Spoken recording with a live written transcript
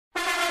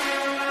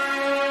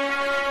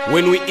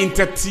When we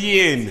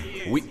entertain,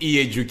 we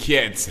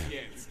educate,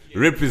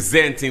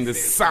 representing the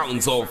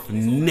sounds of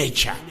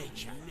nature.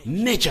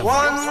 NatureVybz.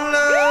 One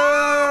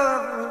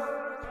love,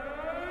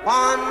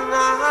 one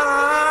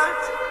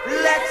heart.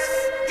 Let's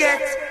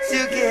get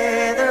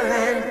together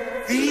and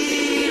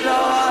feel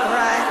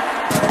alright.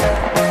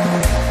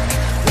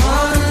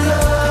 One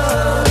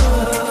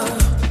love,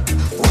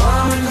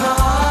 one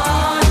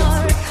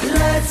heart.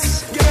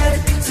 Let's get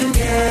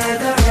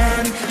together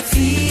and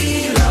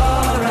feel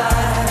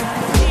alright.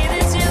 Hear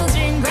the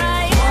children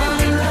crying.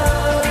 One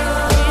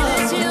love, Hear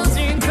the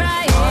children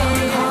crying.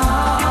 one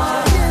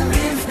heart.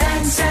 Give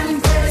thanks and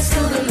praise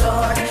to the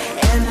Lord,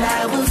 and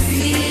I will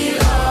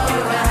feel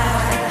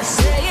alright.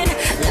 Saying,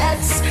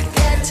 let's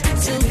get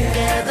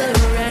together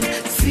and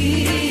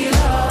feel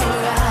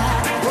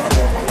alright.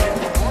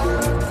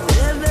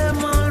 Let them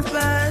all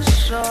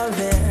pass all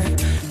their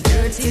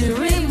dirty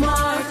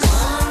remarks.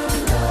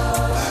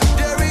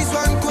 There is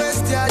one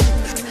question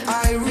I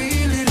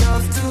really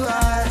love to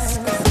ask.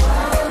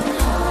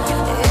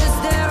 Is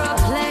there a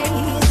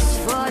place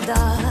for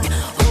the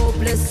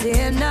hopeless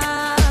sinner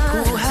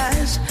Who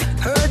has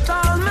hurt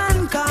all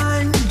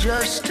mankind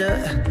just to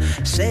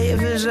save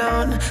his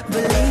own?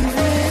 Believe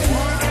it.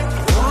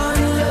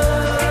 One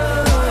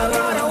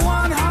love,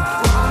 one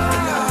heart.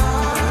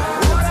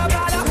 What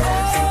about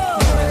let's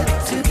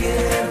get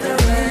together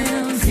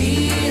and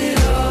feel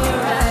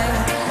alright.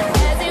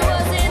 as it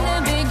was in the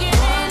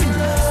beginning?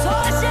 So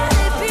shall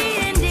it be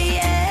in the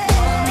end.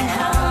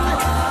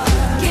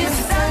 Give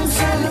thanks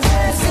and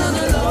praise to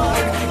the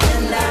Lord,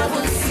 and I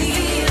will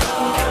feel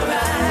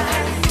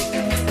alright.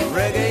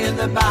 Reggae in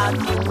the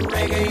bathroom,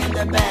 reggae in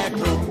the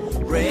bedroom,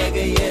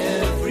 reggae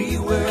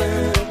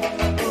everywhere.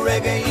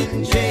 Reggae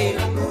in jail,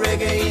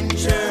 reggae in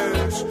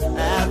church,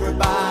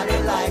 everybody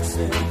likes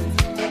it.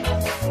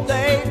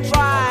 They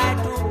tried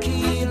to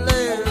kill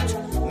it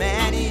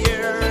many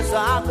years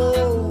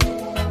ago,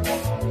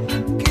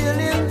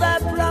 killing the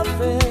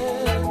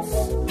prophets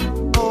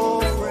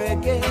of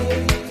reggae,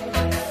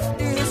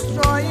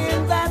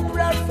 destroying the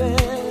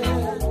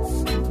prophets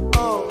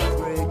of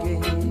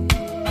reggae.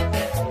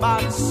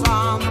 But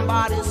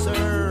somebody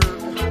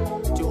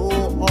served to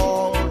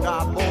all the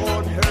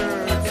board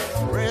herds.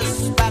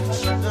 Respect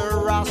the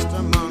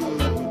Rastaman,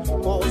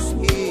 'cause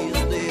he's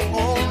the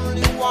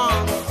only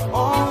one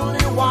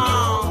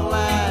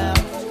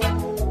left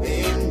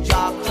in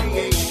Jah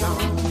creation.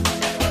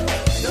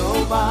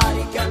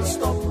 Nobody can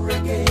stop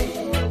reggae.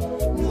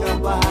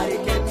 Nobody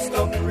can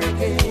stop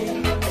reggae.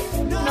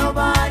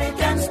 Nobody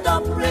can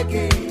stop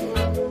reggae,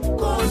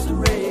 'cause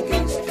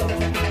reggae's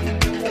strong.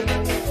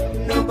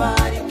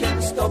 Nobody can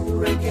stop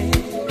reggae.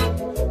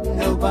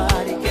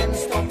 Nobody can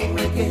stop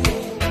reggae.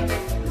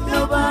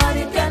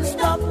 Nobody can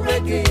stop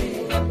reggae,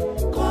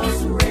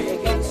 'cause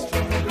reggae's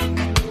strong.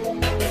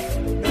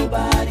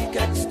 Nobody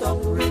can stop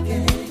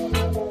reggae.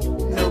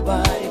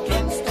 Nobody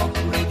can stop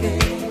reggae.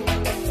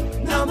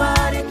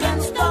 Nobody can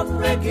stop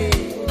reggae,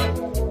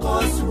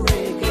 'cause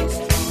reggae's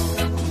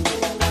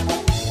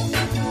strong.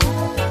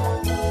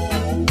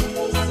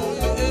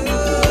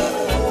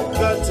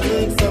 Got to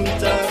make some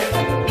time.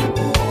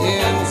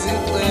 Yeah,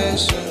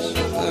 situation.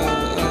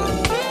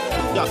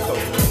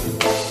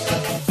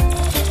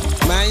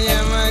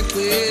 My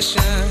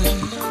question.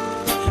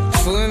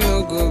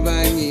 Funa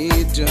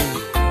kubangitwa.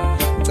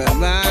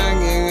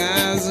 Tabange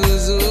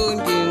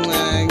ngazuzungi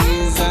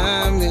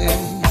ngizame.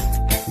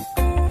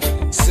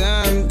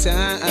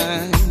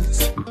 Sometimes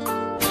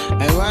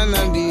I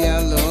wanna be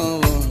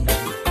alone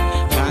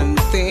and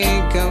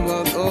think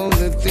about all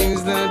the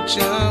things that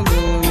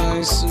trouble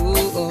my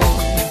soul.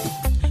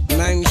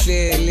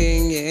 Mangihleli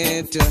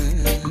ngedwa.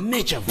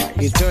 NatureVybz.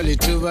 Ngithole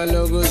ithuba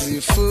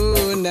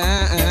lokuzifuna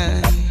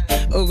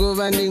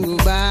ukuba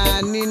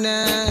ningubani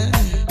na,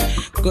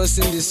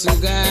 Nkosi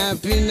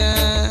ndisukaphi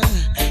na,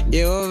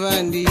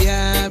 Yehova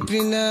ndiyaphi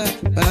na.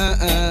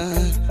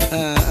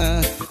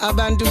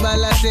 Abantu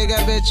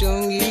balahleka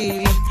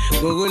bejongile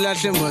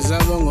ngokulahla imbo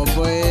zabo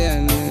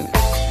ngopoyana.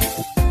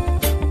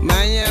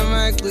 Manye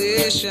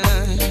amaxesha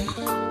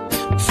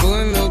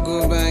funa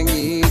ukuba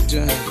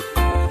ngidwa,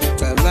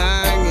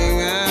 cabange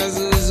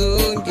ngazo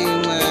zonke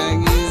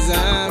ingxaki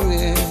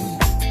zami.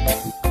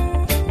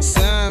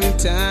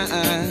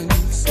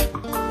 Sometimes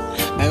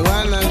I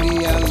wanna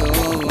be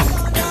alone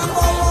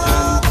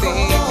and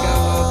think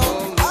about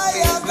all the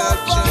things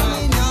that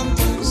trouble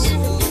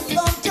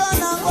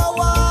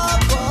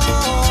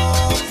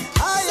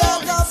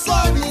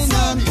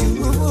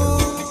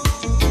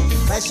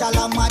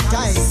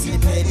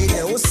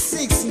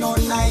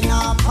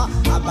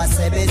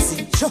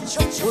abasebenzi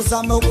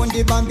uzama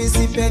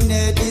ukundibambisa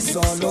ipenedi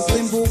izolo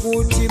kwimba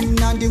ukuthi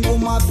mna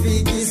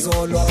ndingumafiki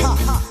izolo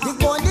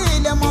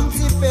ngibonile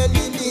momtsipeli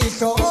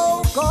lihlo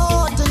oh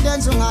God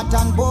ndenza ungathi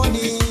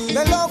andiboni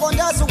ngeloko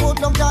ndazi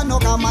ukuthi lo mntana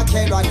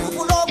okamakhelwane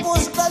kuloko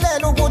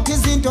usixelela ukuthi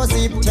izinto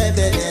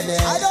zibuthebelele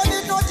I don't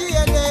need no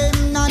DNA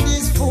mna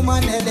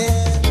ndizifumanele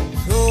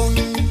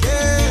lonke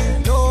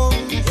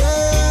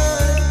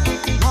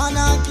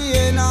manaki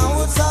yena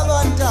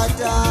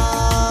utsabantata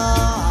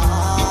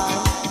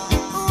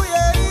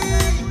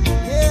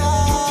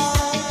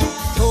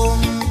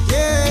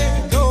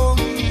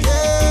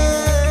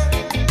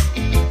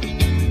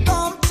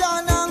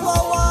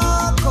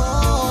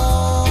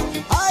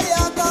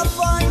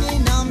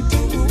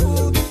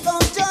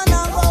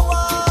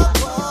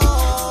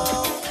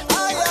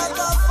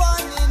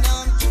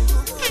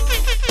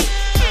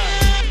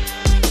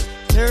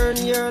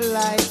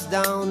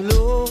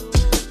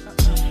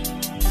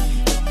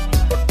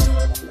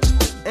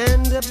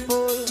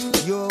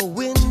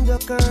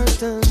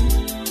curtain.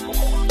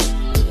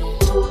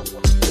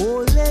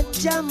 Oh,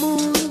 let your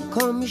moon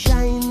come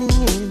shining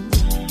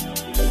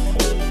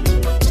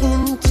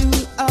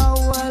into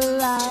our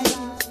life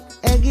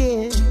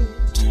again.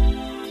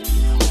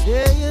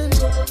 Saying,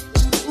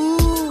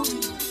 ooh,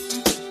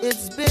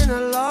 it's been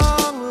a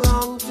long,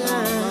 long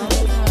time.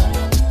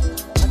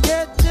 I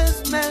get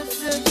this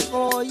message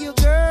for you,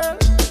 girl.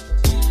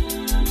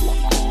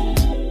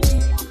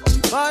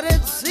 But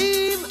it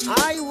seemed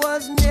I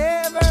was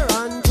never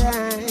on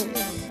time.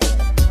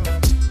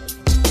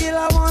 Still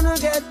I wanna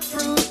get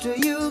through to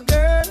you,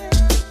 girl.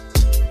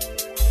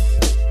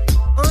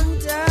 On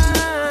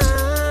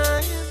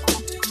time,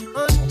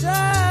 on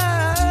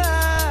time.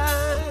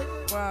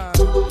 Wow.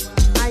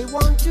 I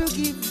want to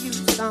give you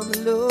some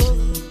love.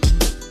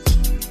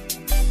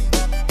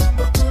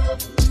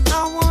 I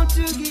want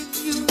to give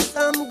you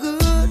some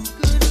good,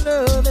 good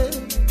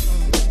loving.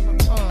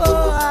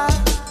 Oh,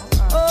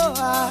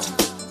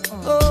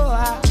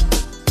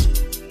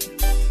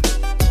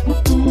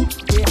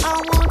 yeah, I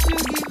want to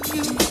give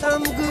you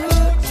some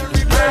good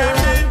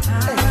loving.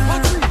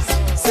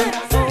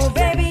 Oh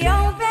baby,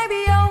 oh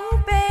baby,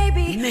 oh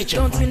baby.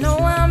 Don't you know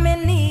I'm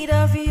in need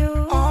of you?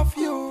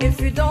 If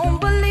you don't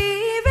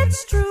believe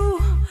it's true,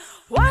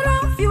 what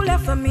have you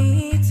left for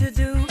me to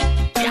do?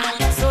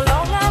 So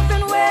long I've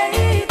been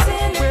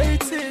waiting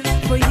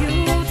for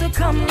you to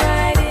come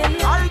right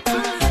in.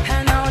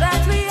 And now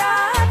that we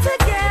are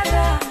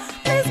together,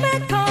 please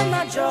make all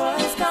my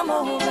joys come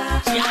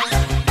over.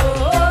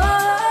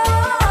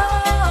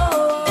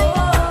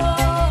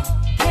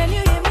 Can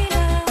you hear me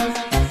now?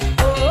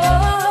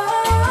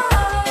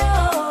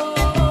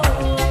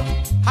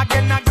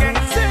 Again,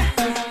 say.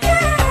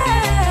 Yeah.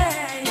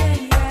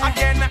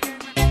 Again.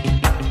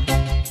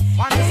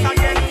 Once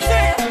again,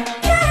 say.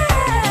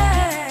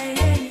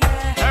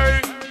 Hey.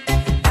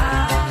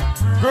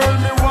 Girl,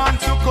 me want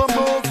to come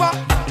over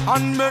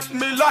and make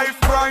me life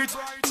bright.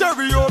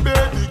 Cherry, oh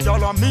baby,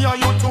 girl, and me and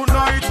you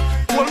tonight.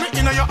 Hold me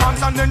in your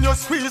arms and then you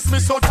squeeze me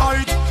so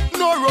tight.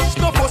 No rush,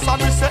 no fuss,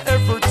 and me say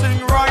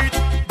everything right.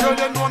 Girl,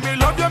 you know me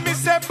love you, me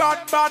say bad,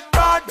 bad,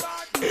 bad.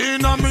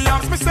 In a me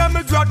arms, me say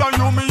me glad and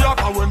you me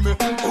up. And when me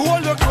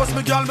hold you close,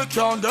 me girl, me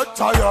can't get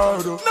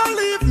tired. Now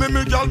leave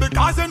me girl,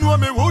 because you know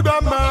me would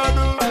have mad.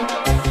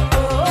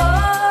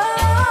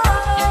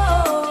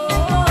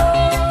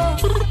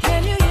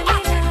 Can you hear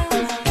me now?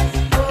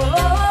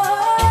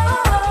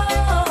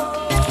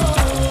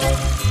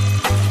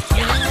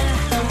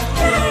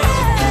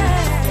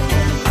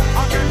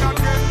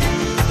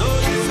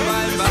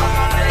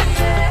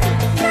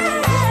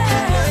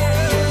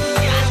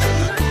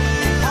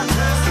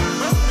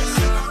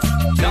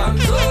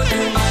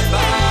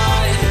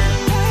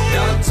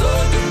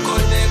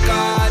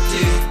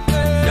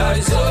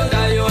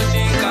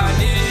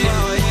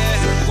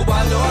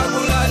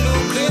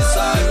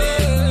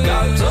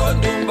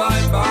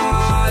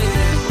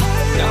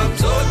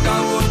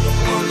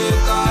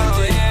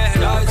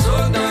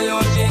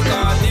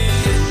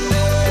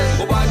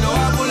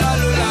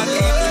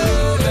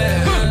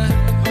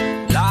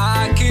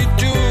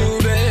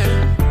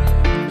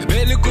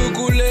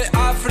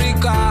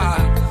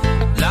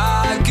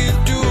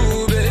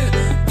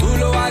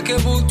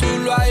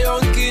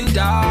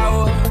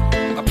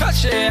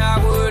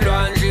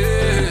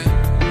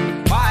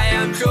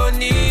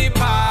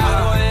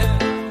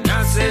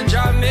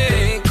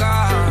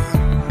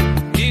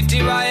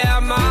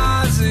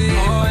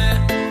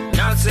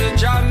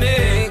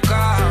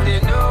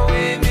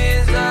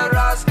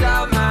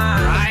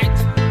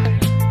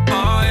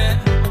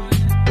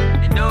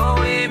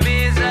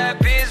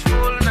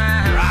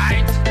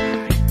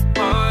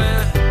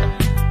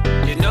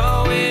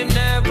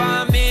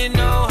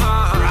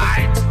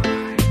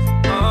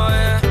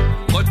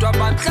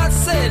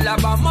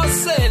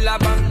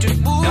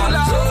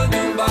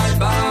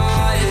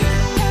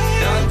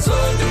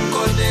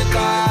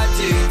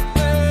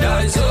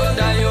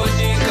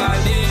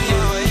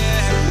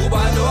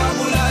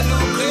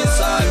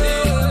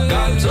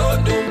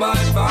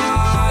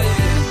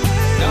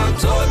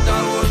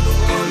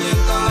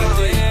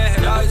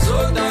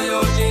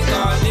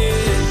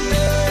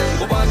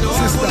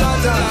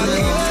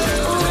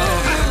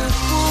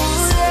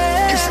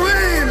 It's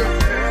real.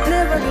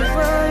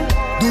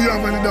 Do you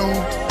have any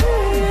doubt?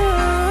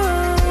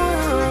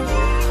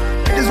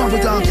 This is what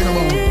we're talking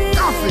about.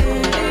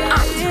 Nothing.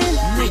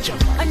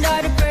 Under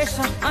the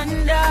pressure,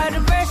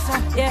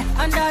 yeah,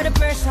 under the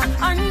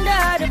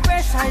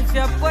pressure. If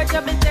your put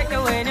up and take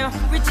away, no,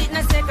 we cheat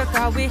na second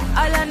cause we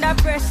all under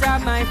pressure,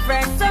 my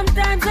friend.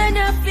 Sometimes when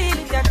you feel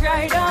it, you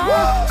cry down.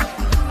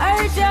 I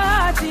hurt your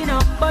heart, you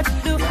know, but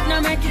do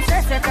not make it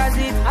stress, cause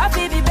it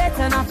happy be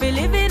better, not be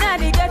living at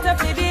the ghetto,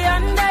 be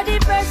under the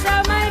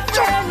pressure, my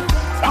friend.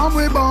 And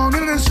we born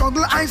in the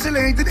struggle,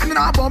 isolated in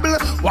our bubble.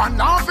 One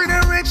half for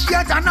the rich,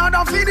 yet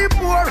another for the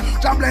poor.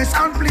 God bless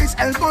and please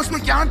help us, we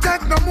can't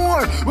take no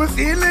more. We're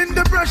feeling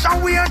the pressure,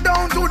 we are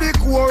down to the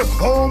core.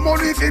 Oh,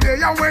 money for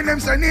the and when them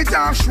send it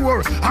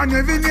offshore. And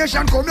every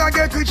nation come here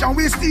get rich and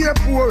we stay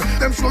poor.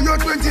 Them show you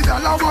 $20,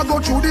 we go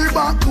through the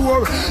back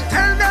door.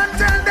 Tell them,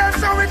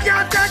 so we can't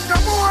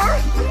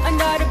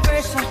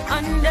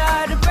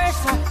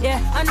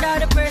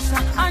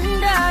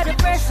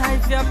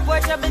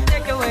pressure be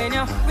take away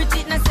now. We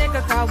cheat in a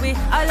second cause we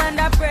all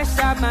under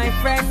pressure, my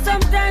friend.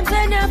 Sometimes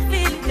when you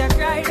feel it, you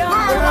cry down.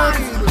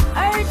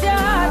 I hurt your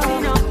heart, you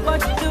know,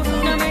 but you do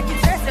not make it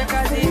stress you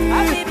cause it. I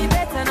feel be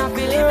better not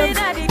be living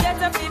at the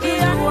ghetto, feel be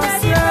under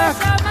the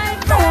pressure, my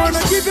friend. I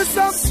wanna give you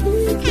some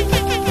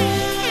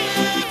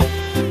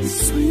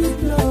sweet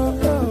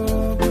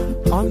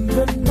love on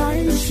the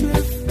night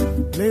shift.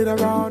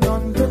 Later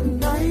on the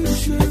night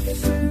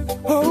shift.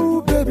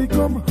 Oh, baby,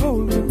 come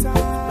hold me tight.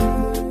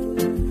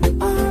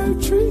 I'll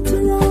treat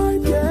you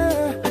right,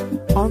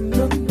 yeah. On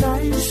the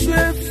night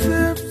shift,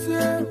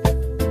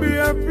 be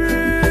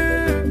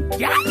happy.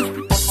 Yeah.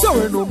 So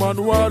ain't no man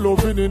who are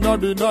loving in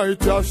the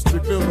night, yeah.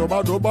 Strictly no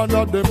man up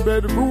under them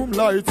bedroom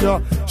light,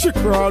 yeah. She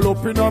crawl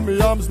up in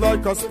me arms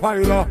like a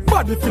spider.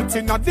 Body fit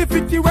in a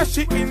difficulty where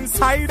she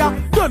insider.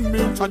 Then me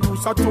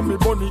introduce her to me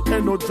bunny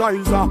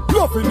energizer.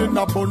 Loving in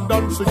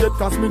abundance, she get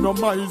cause me no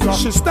miser.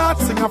 She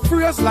starts sing a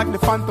phrase like the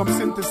phantom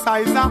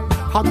synthesizer.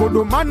 I go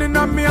do man in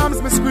me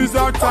arms, me squeeze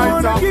her tighter. I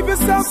wanna give you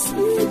some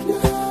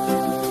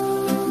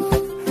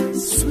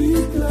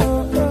sweet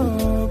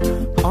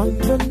love on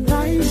the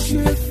night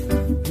shift.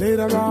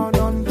 Later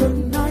on the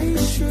night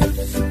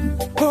shift.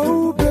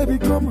 Oh, baby,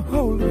 come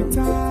hold me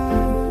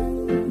tight.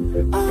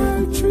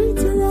 I'll treat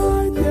you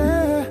right,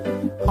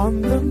 yeah.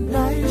 On the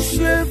night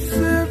shift.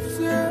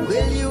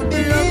 Will you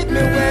believe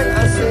me when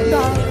I say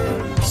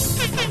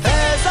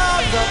there's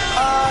all the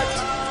heart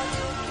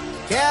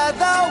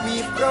together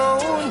we've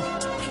grown,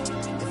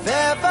 if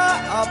ever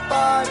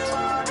apart.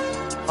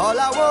 All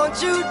I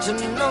want you to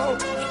know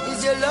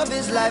is your love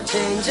is life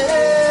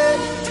changing.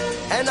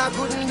 And I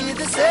couldn't be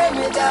the same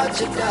without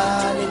you,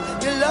 darling.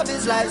 Your love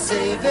is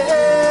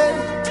life-saving.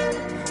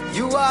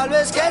 You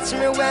always catch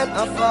me when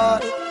I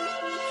fall.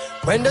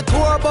 When the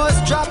tour bus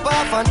drop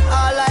off and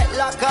all light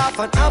lock off,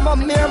 and I'm a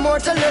mere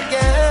mortal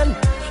again.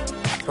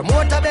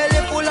 Promoter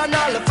belly full and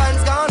all the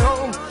fans gone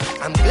home.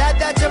 I'm glad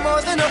that you're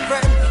more than a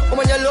friend.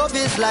 When your love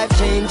is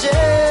life-changing.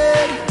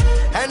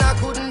 And I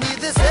couldn't be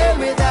the same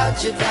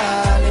without you,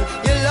 darling.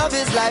 Your love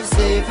is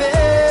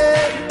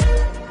life-saving.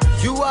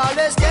 You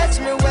always catch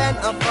me when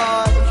I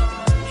fall.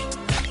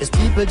 There's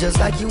people just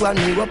like you and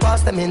me, we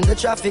pass them in the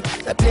traffic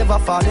that never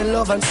fall in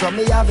love, and some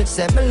me have it,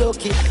 say me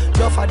lucky.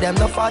 Enough of them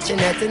not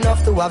fortunate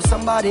enough to have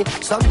somebody.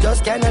 Some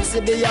just cannot see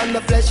beyond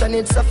the flesh, and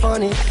it's so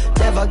funny.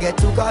 Never get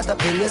too caught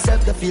up in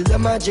yourself to feel the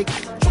magic.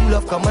 True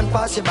love come and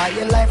pass you by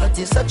in life, it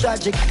is so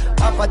tragic.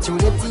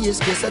 Opportunity is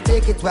good, so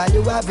take it while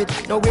you have it.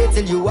 No wait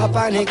till you are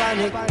panic.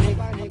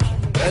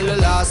 Well, the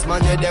last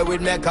man you there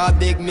would make a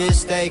big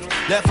mistake.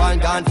 Left and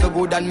gone for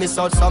good and miss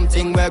out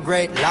something we're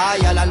great.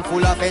 Loyal and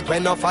full of it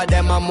when enough of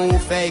them a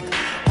move fake.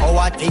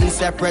 Our things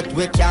separate,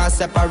 we can't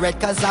separate,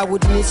 cause I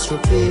would miss you,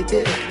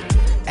 baby.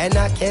 And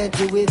I can't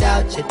do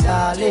without you,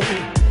 darling.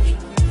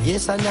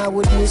 Yes, and I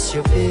would miss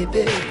you,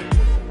 baby.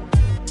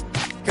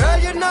 Girl,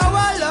 you know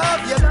I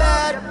love you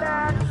bad.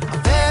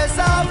 Affairs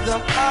of the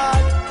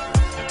heart.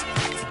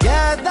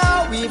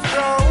 Together we've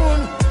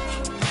grown.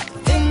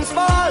 Things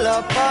fall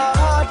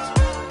apart.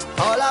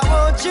 All I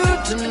want you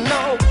to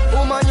know,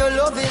 woman, your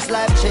love is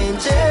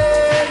life-changing.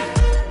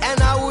 And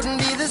I wouldn't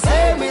be the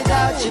same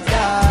without you,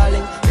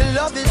 darling. Your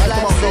love is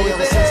life-saving.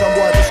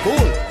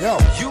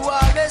 You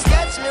always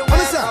catch me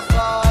when I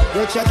fall.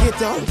 Girl, check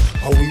it out.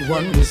 How we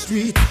run the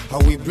street, how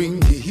we bring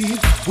the heat.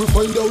 We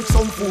find out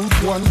some food,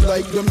 one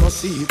like them no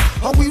see it.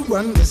 How we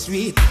run the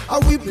street, how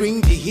we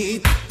bring the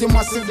heat. The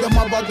massive them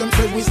about them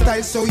say we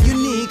style so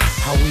unique.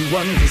 How we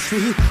run the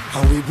street,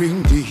 how we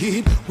bring the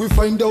heat. We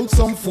find out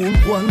some food,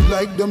 one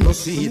like them no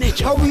see it.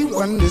 How we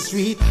run the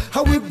street,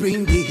 how we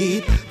bring the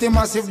heat. The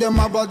massive them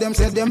about them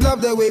say them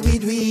love the way we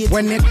do it.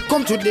 When it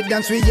come to the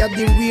dance, we are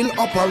the real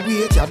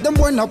operator. Them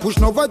boy not push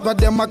no vibe, but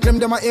them a claim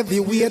them a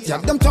heavyweight. Yeah,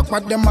 them talk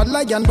about them a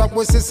lion, but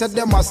we say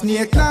them a snake.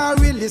 Nah,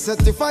 really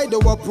certified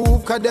or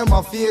approved, cause them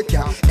a fake.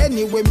 Yeah.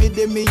 Anyway, me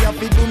have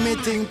to do me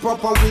thing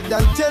proper with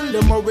and tell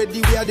them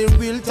already we are the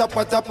real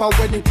tapper.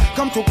 When it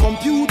come to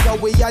computer,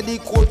 we are the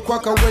code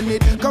cracker. When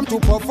it come to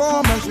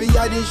performance, we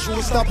are the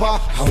showstopper.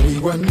 How we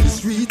run the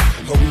street,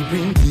 how we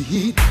bring the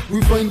heat.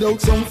 We find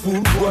out some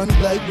food, one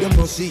like them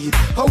no see it.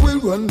 How we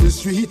run the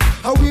street,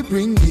 how we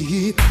bring the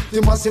heat.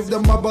 The massive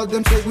them about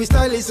them say we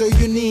style is so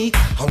unique.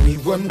 How we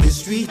run the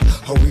street,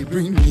 how we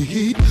bring the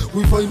heat.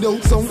 We find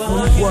out some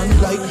food,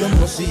 one like them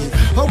no see it.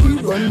 How we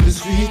run the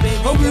street,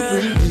 how we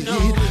bring the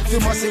heat. The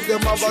massive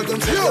them about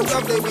them say them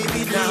love the way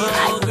we do.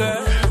 Now,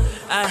 girl,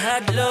 I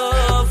had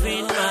love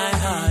in my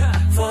heart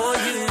for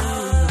you,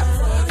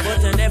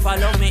 but you never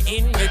love me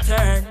in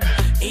return.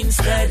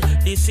 Instead,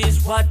 this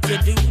is what you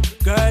do,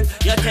 girl.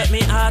 You take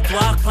me out,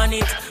 walk on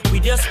it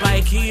with your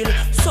spike heel.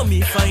 So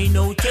me find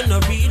out you're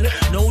not real.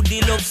 Now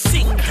the love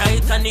sing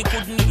tight and he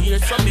couldn't hear.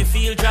 So me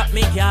feel drop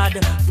me yard,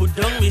 put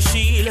down me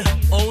shield.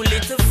 Only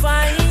to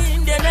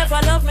find they never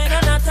love me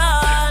none at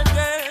all,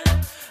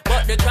 girl.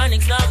 But the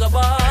chronic's not a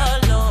ball,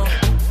 no.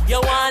 You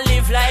want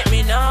live like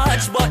me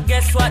notch, but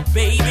guess what,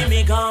 baby,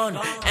 me gone.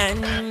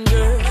 And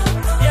girl,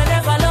 you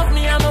never love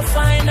me, I'ma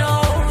find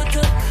out.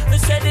 Me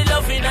say the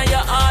love in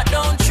your heart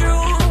don't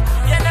true.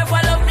 You never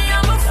love me,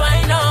 I'ma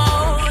find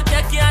out.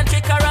 You can't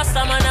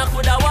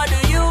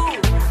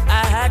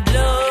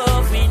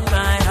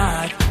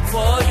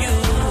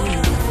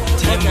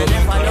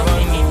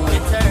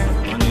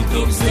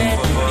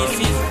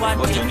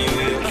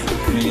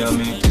I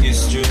make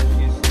history.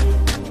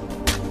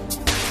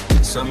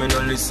 So me no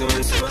listen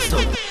when some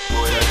stop. Boy,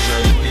 I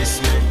try to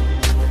diss me.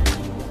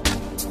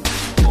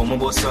 Come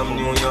about some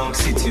New York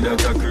City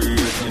that I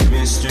create a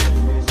mystery.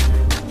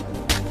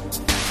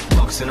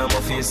 Boxing on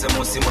my face, I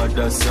must see my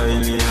that's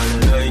highly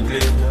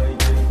unlikely.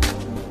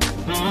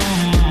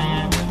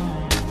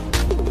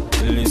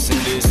 Listen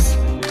this,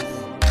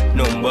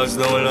 numbers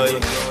don't lie.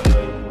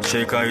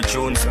 Check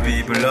iTunes,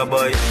 people are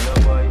buy.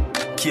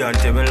 Can't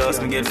tell me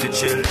last me get to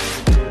chill.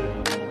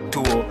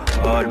 Too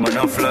hard man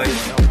a fly.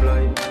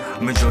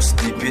 Me just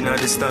deep in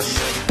the stash.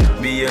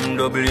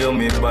 BMW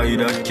me buy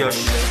that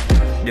cash.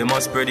 They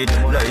must spread it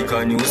like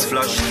a news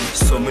flash.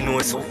 So me know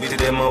it's with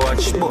them a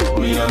watch. But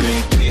me a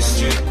make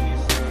history.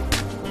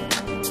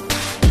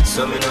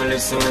 So me no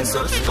listen when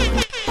such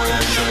stuff. I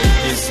try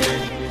this me.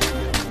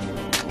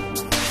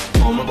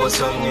 Come about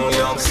some New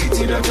York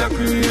City that I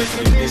create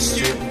a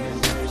mystery.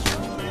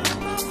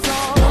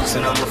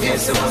 Boxing on my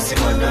face, I must see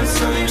my dance.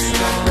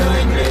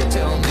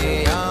 Tell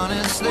me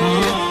honestly,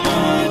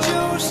 would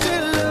you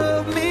still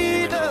love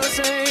me the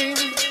same?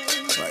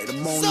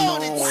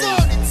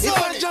 If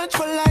I judge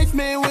for life,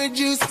 man, would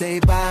you stay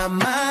by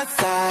my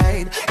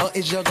side? Or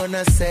is you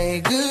gonna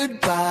say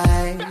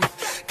goodbye?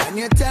 Can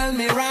you tell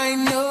me right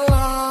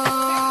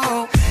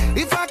now?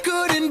 If I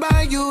couldn't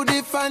buy you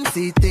the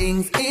fancy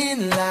things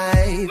in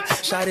life,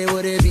 shawty,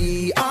 would it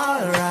be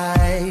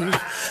alright?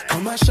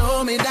 Come and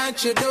show me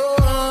that you don't.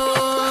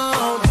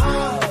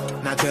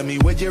 Now tell me,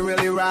 would you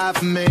really ride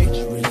for me?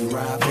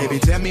 Baby,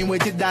 tell me,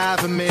 would you die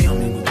for me?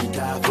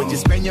 Would you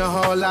spend your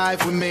whole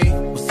life with me?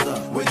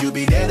 Would you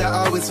be there to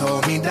always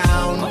hold me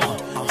down?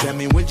 Tell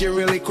me, would you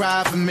really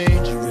cry for me?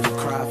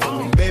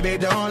 Baby,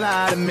 don't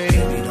lie to me.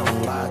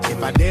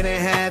 If I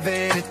didn't have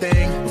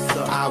anything,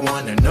 I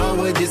wanna know,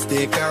 would you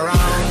stick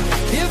around?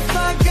 If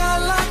I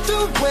got locked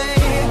away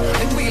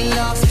and we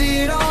lost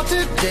it all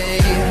today,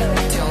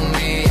 tell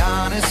me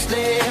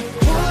honestly,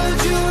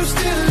 would you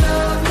still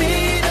love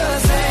me the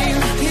same?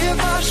 If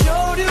I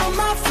showed you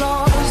my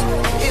flaws,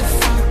 if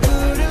I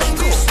couldn't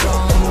be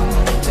strong,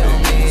 tell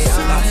me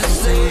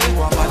honestly,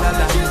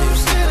 would you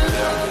still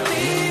love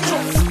me?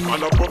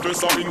 And a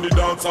professor in the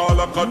dance hall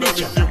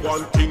academy. The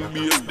one thing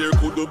base, there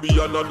could be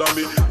another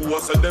me. Who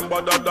said them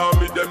bother than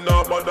me, them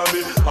not bother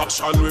me.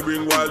 Action we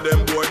bring while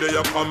them boy they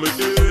are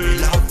comedy.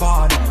 Love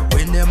on,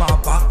 when them a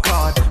back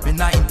card. Me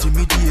not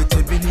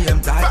intimidated, me name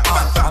die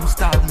hard. From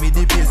start me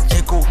the base,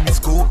 check out me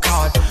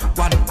scorecard.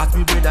 One at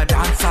me brother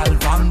dance all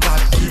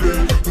vanguard. Kill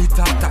it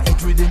after it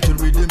rhythm to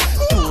rhythm.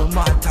 No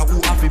matter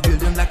who have a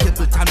building like it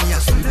to me a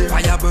Sweden.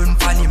 Fire burn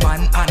funny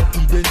man and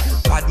Eden.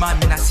 Bad man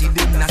me not see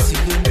them,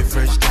 me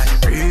fresh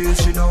like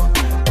praise, you know.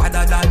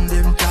 Other than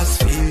them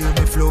just feel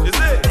me flow.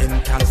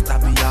 Them can't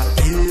stop me up,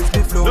 ease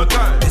me flow.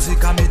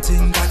 Music and me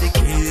think of the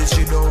case,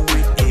 you know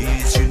it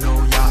is, you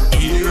know, yeah,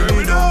 hear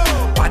me know.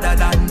 Other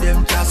than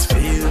them just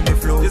feel me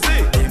flow.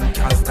 Them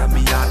can't stop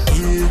me up,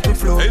 ease me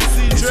flow.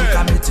 Music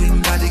and me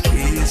think of the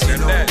case, you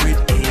know it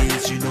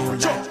is, you know,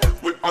 yeah.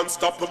 We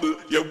unstoppable,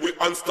 yeah, we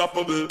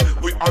unstoppable.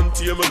 We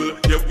untamable,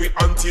 yeah, we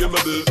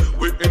untamable.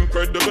 We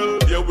incredible,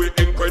 yeah, we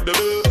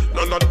incredible.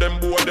 None of them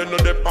boy, they know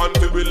they pan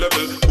to we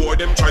level. Boy,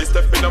 them try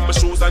stepping on my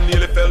shoes and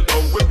nearly fell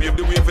down. We pave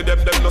the way for them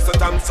no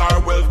satans are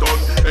well done.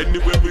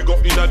 Anywhere we go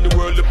in the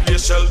world, the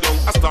place shell down.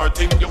 I start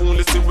think you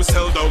only see we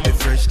sell down. Me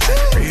fresh,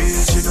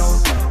 praise, you know.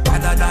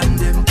 Other than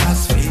them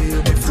just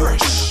feel me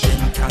fresh.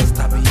 Them can't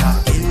stop me, yeah,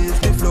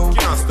 is me flow.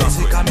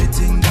 Music and me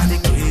think of the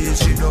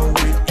case, you know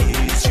it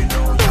is, you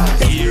know, yeah,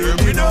 hear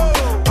me know.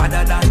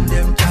 Other than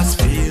them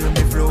just feel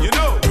me flow. You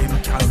know.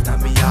 Them can't stop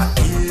me, yeah,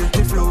 is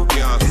me flow.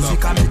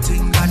 Music and me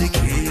think of the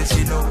case,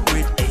 you know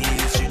it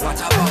is, you know. What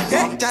about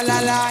hey,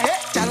 chalala, hey,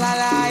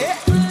 chalala, hey.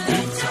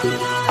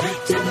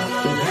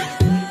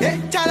 Hey,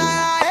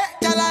 chalala, hey,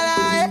 chalala,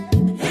 hey.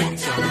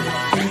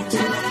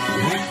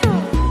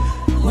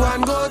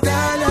 One go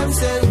tell them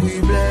say we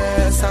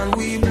bless and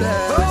we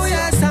bless. Oh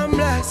yes, I'm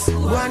blessed.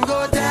 One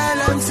go tell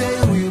them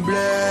say we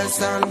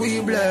bless and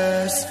we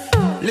bless.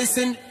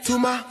 Listen to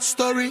my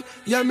story,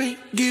 yeah, me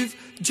give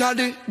Jah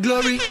the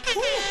glory.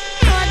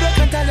 Hard work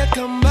and talent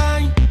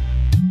combine.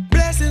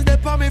 Blessings they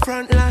put me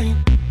front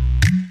line.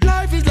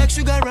 Life is like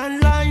sugar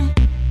and lime.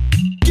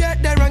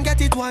 Get there and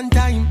get it one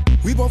time.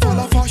 We both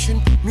follow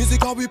fashion,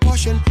 music how we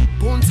passion.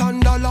 Pounds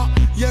and dollar,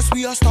 yes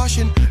we are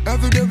stashing.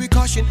 Every day we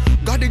caution,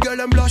 got the girl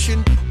I'm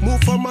blushing.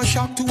 Move from a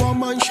shop to a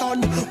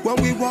mansion.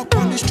 When we walk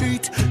on the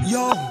street,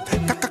 yo,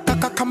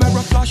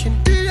 camera flashing.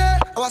 Yeah,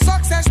 our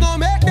success no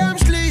make them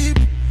sleep.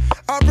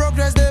 Our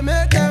progress they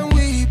make them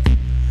weep.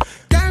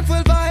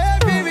 Thankful for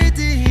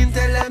everything.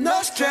 Tell them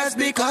no stress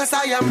because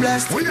I am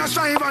blessed. We a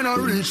strive and a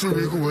reach to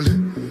the goal.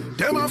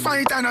 Them a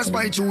fight and a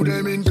spite to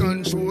them in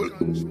control.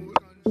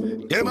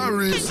 Them a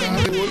race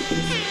and goal.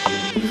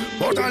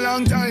 But a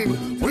long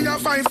time we a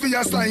fight for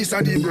a slice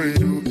of the bread.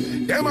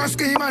 Them a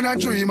scheme and a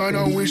dream and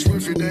a wish we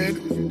fi dead.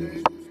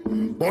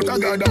 But I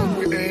got down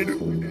we dead.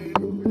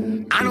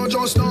 I know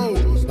just now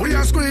we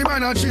a scream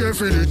and a cheer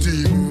for the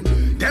team.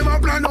 Them a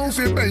plan out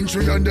for bench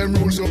and them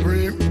rule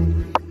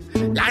supreme.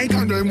 Like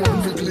and them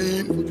want to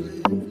clean.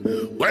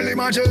 Well,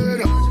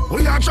 imagine,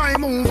 we are trying to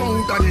move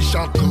out of the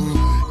shock.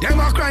 Them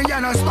a cry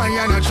and a spy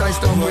and a try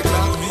stumble with that.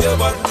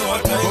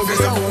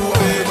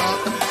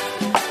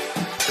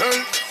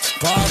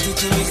 Party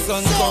till the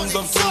sun comes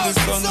up, till the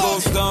sun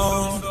goes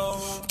down.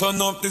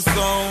 Turn up the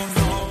sound.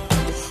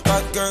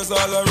 Hot girls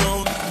all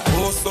around.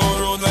 Go so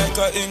round like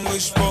a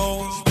English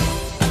pound.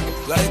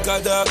 Like a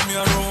dog me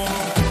a roam.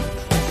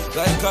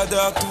 Like a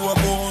dog to a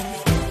bone.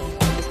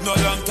 No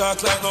long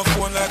talk like no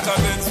phone. Like a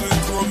Benz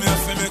with chrome. Me a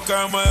fi me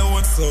car my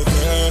own. So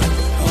girl,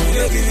 oh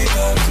yeah, give it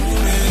all to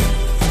me.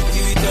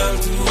 Give it all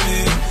to me.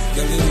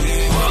 Girl, you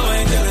know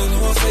why, girl, you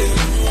know say you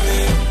prove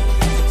it.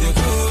 You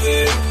prove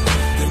it.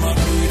 Them a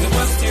prove, them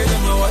a stare,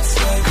 them a watch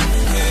like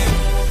movie.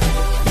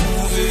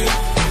 Move it.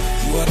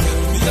 You a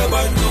tell me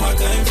about no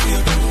time for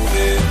you prove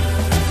it.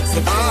 So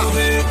prove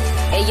it.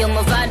 Hey yo,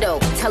 Movado,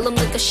 tell him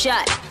lick a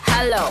shot,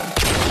 hollow.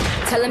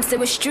 Tell him say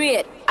we're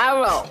straight,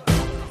 arrow.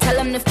 Tell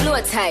him the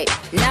floor tight,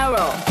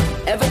 narrow.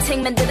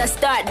 Everything man did I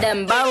start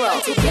them borrow.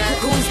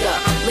 Who's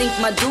up? Link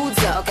my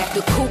dudes up. Okay.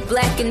 The coupe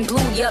black and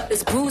blue, yup,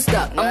 it's bruised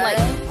up. I'm like,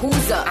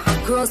 who's up?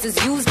 Girls is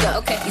used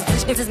up. Okay.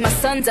 These bitches my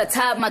sons, I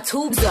tied my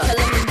tubes up. Tell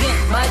him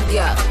again, mud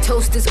up.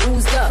 Toast is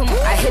oozed up.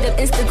 I hit up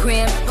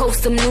Instagram,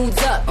 post some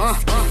nudes up.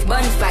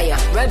 Bonfire,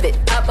 rub it,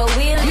 pop a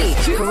wheelie.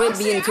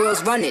 Caribbean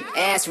girls run it,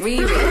 ass read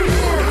it. Give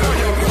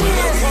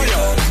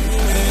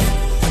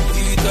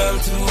it all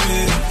to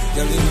me.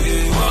 Girl, you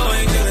know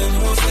why, girl, you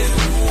know say you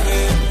prove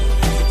it.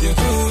 You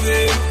prove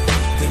it.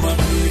 Them a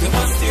prove, them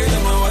a stare,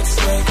 them a watch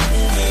like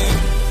movie.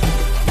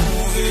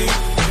 Movie.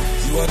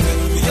 You a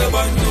tell me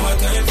about no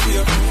time for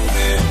you prove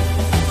it.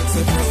 So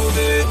prove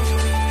it.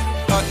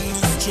 Pattern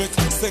is trick,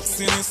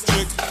 sexy is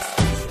trick.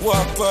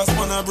 Walk past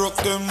man I broke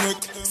them neck.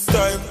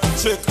 Style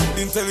check,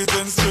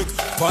 intelligence check.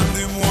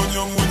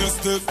 Pandemonium when you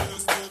step.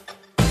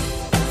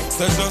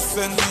 So just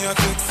send me a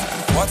text.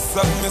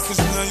 WhatsApp message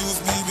when I use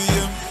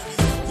BBM.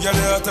 Girl,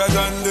 you hotter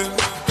than them.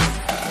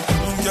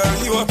 Girl,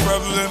 you a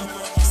problem.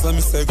 So me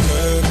say, girl,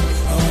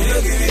 I want you to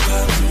give it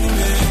all to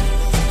me.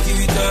 Give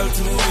it all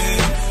to me.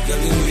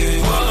 Girl, you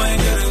want,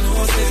 girl, you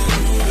know say you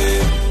prove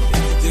it.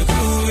 You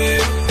prove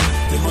it.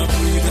 Them a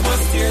prove, them a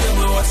stare,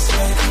 them a watch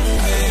like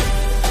movie.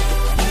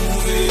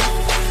 Movie.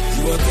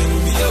 You a tell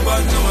me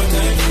about no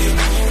time for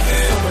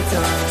movie.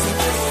 So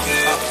prove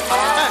it.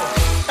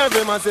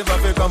 Every man say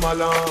fi come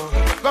along.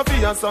 Go for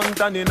your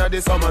suntan inna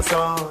the summer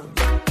sun.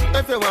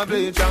 If you want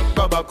bleach and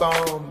go back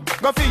home.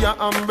 Go for your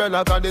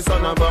umbrella 'cause the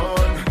sun a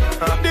burn.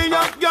 The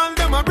young girl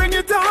them a bring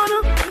it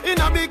on. In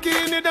a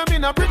bikini them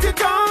in a pretty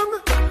tongue.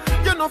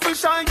 You know for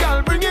shy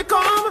girl bring it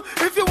come.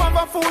 If you have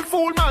a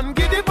fool man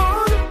give it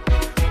bun.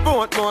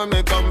 Both more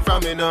may come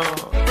from me now.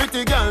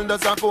 Pretty girl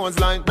does a pose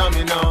like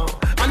dummy now.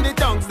 And the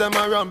tongues them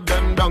a rub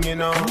them down you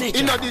know.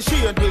 Inna the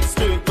shade with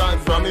street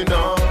vibes from me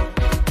now.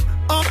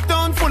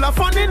 Uptown full of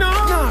fun, you know.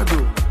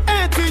 Nadu.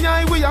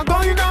 ATI, we are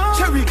going on.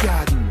 Cherry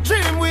Garden.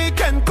 Dream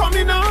Weekend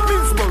coming on.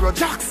 Minsboro,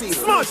 Jackson.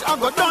 Smush, I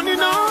got done, you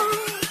know.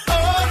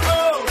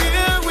 Oh,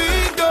 here we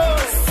go.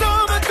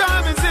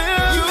 Summertime is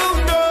here. You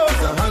know.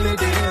 It's a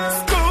holiday.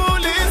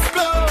 School is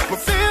closed. We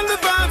feel the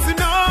vibes, you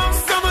know.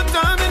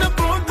 Summertime in a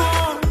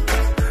Portmore.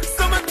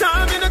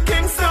 Summertime in a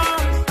Kingston.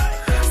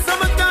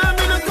 Summertime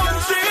in a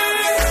country.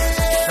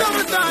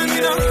 Summertime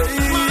in a my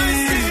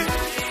city.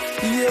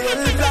 Yeah,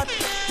 well, that.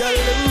 Tell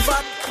them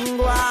fat, go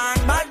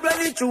on, bad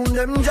bloody tune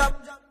them drop.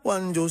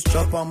 One just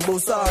chop and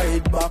bust her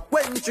head back.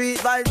 When street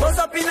vibes bust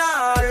up in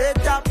her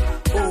head top.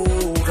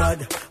 Oh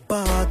God,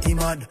 party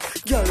mad.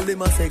 Girl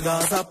them a say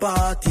Gaza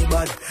party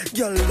bad.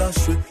 Girl a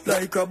sweet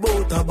like a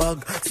butter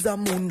bag.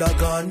 Zamunda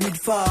gone with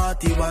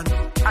 41.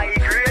 I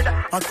grade.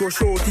 I go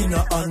short in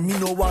her hand. Me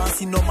no want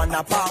see no man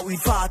a part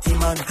with 40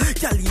 man.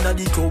 Girl inna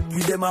the club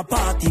with them a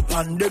party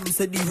pan. Them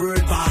say the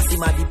world pass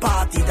him a the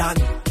party done.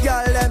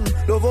 Girl them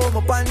love how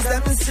my pants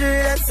them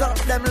straight up.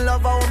 Them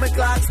love how my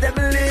clocks them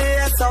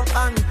lace up.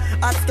 And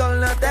I skull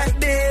not take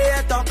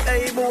bait up.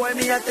 Hey boy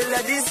me a tell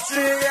you this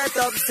straight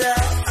up say.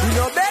 We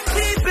no beg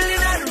people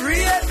in a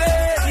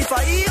raving. If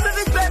I even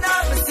be spend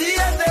half a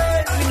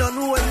saving. Me no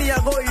know when me a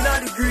go in a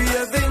the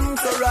graving.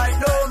 So right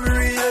now me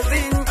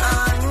raving.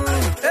 And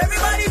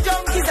everybody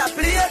junkies a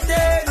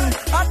plaything.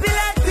 Happy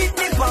like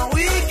picnic on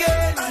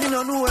weekend. Me no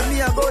know when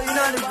me a go in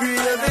a the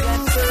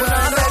graving. So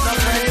right now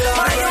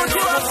why you do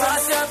a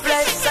cross your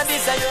place and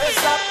this a your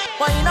stop?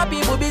 Why in a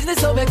people business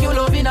so make you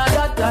love in a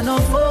that and no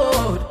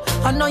food?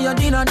 I know you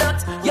dinner that.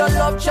 Your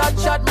love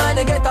chat, man,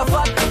 they get a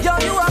fat. Yo,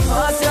 you a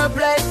pass your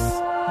place.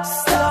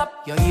 Stop,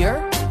 you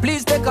hear?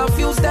 Please take a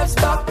few steps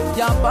back.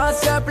 You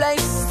pass your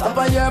place. Stop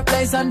at your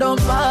place and don't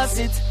pass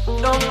it.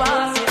 Don't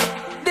pass it.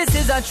 This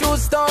is a true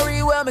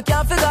story where me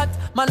can't forget.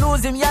 Man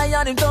lose him, yeah,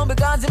 and him down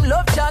because him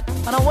love chat.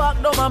 And I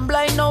walk down and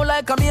blind now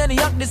like a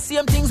maniac. The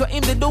same things what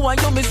him they do and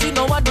you me see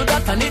no one do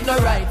that. And it no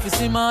right. Fi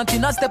see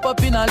Martin a step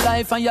up in a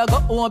life and you go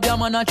home, your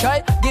man a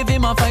try. Give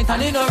him a fight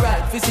and it no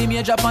right. Fi see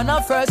me drop on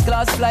a first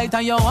class flight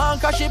and you want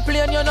crash a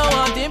plane, you know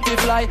want him to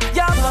fly.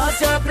 Yeah, pass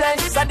your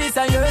place, and this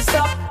a your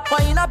stop.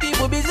 Why in a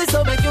people business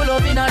so make you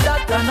love in a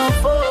that and no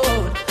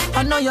food.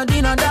 I know you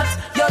dinner that.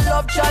 Your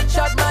love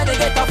chat, man, they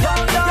get a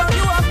pound down.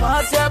 You a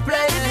pass your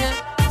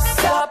place.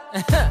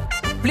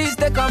 Please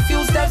take a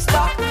few steps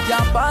back.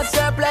 Can't pass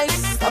your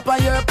place. Stop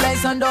at your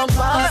place and don't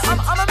pass it. I'm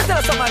gonna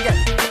tell you something again.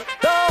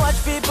 Don't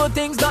watch people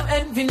things, don't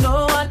envy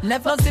no one.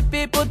 Never see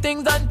people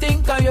things and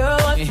think of your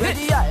one. With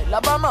the eye,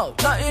 love them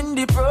out, not in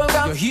the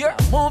program. You hear?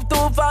 Move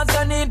too fast,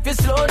 you need to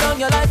slow down.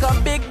 You're like a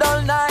big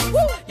dull knife.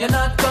 You're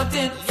not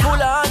cutting. Full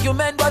of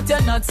argument, but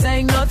you're not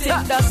saying nothing.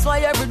 That's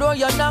why every door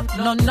you knock,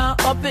 none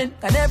not open.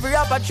 And every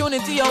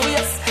opportunity you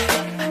waste.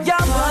 Yeah,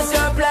 pass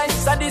your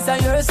place, and this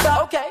is your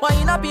stuff. Okay. Why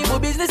in a people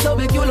business, so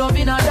make you love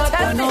in a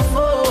that? No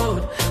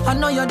food, I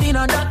know you're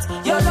dinner that.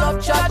 You love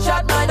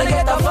chat, man, you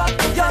get a fuck.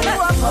 You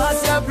know I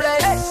pass your place.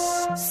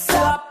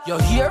 Stop,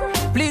 you're here.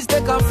 Please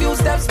take a few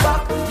steps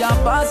back. Yeah,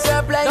 pass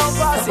your place. Don't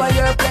pass by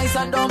your place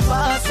and don't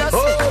pass your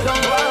seat.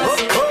 Don't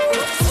pass it.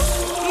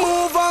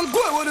 Move and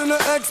go within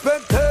the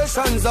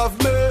expectations of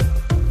me.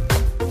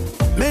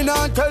 Me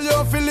not tell you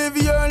if you live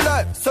your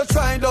life, so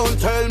try don't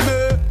tell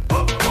me.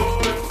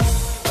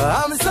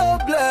 I'm so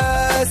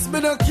blessed, me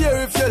don't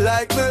care if you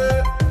like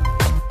me.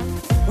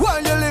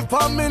 While you live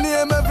on me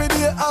name every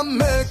day, I'm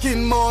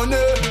making money.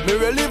 Me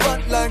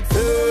relevant like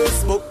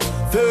Facebook,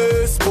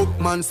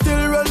 man,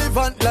 still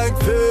relevant like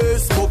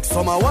Facebook.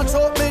 Some I watch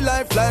out me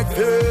life like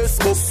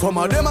Facebook. Some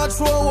of them I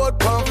throw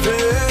out on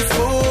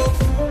Facebook.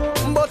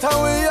 But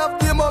how we have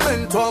the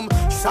momentum.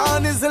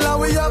 Sean is and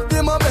we have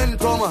the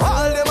momentum. All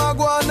them are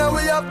going and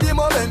we have the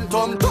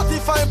momentum.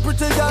 35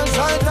 pretty girls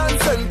shine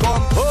and send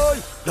come. Oh,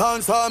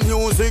 dance our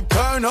music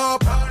turn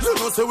up. You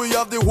know say we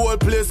have the whole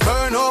place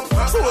turn up.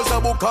 Shows a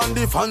book and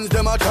the fans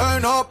them a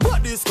turn up.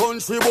 But this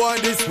country boy,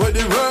 this where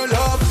the world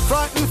up.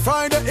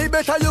 Friday, it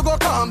better you go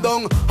calm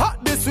down. Hot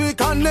this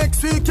week and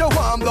next week you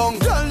warm down.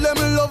 Girl, let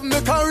me love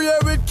me career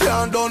it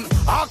can't done.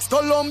 Ask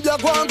Colombia,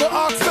 go and go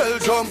ask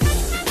Belgium.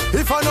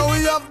 If I know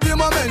we have the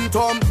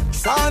momentum,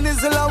 Sean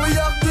is and we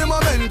have the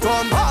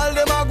momentum. All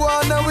them are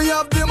going and we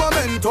have the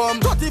momentum.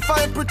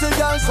 35 pretty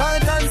girls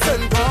shine and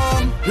send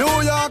come.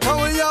 New York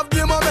and we have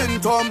the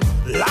momentum.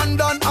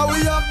 London and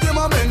we have the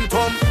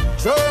momentum.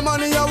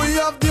 Germany and we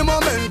have the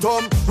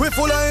momentum. We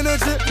full of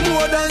energy,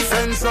 more than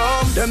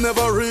centrum. Them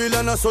never real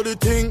and I saw the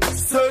thing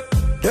set.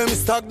 Them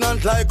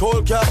stagnant like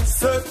old cats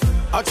set.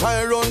 I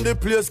try run the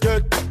place,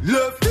 get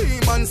left.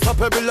 Demon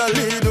stoppable, I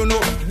lead, you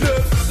know.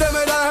 Left. Them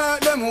head I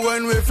hurt them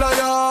when we fly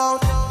out.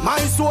 My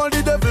soul,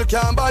 the devil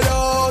can't buy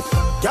out.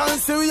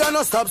 Can't see we are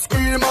no stop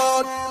scream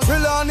out.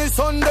 Till on the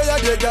Sunday,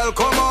 the girl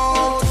come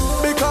out.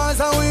 Because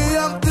we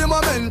have the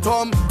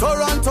momentum.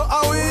 Toronto,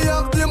 we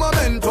have the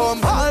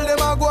momentum. All them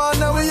are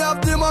going and we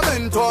have the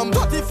momentum.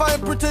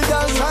 35 pretty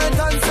girls shine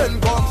and send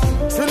come.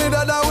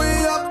 Trinidad, we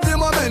have the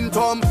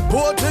momentum.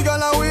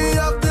 Portugal, we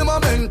have the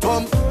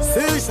momentum.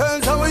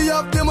 Seychelles, we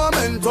have the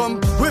momentum.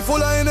 We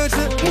full of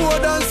energy, more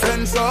than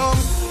centrum.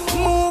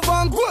 Move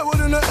and grow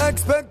within the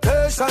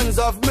expectations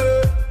of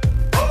me.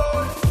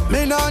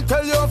 Me not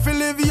tell you if you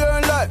live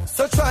your life,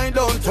 so try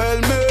don't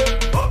tell me.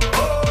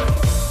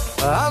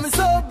 I'm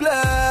so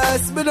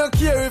blessed, me don't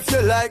care if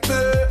you like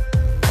me.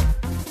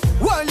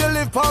 While you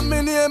live on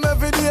me name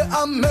every day,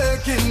 I'm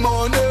making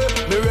money.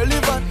 Me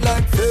relevant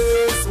like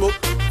Facebook,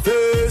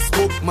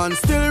 man,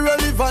 still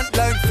relevant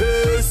like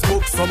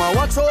Facebook. Some I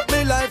watch out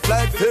me life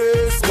like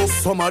Facebook.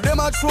 Some of them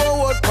I throw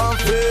out on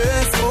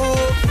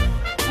Facebook.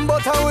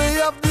 But how we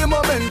have the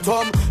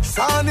momentum.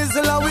 Sean is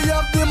and we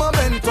have the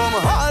momentum.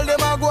 All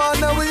them are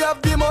going and we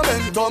have the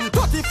momentum.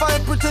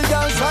 35 pretty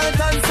girls shine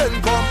and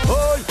send come.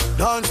 Oh,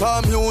 dance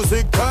our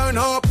music turn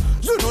up.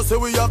 You know say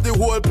we have the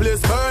whole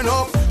place turn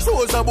up.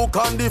 Shows a book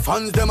and the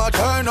fans them a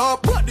turn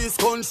up. But this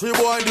country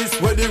boy, this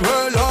where the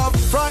world up.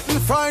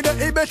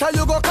 Friday, it better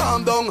you go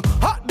calm down.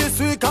 Hot this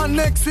week and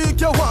next week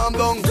you warm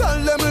down. Girl,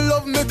 let me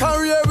love me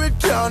career it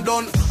can't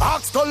done.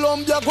 Ask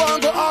Colombia, go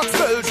and go ask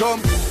Belgium.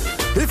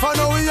 If I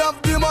know we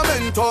have the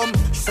momentum,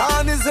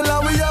 Sean is and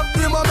we have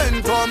the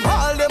momentum.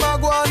 All them are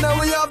going and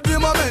we have the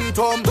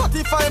momentum.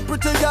 35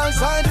 pretty girls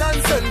shine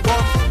and send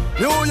come.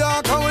 New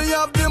York and we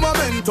have the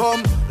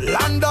momentum.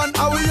 London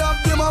and we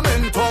have the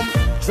momentum.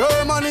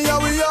 Germany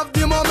and we have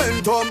the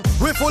momentum.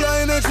 We full of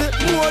energy,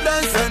 more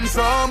than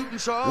centrum.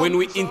 When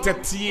we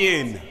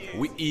entertain,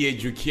 we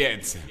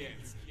educate.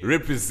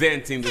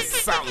 Representing the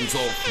sounds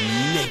of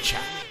nature.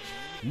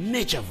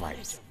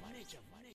 NatureVybz.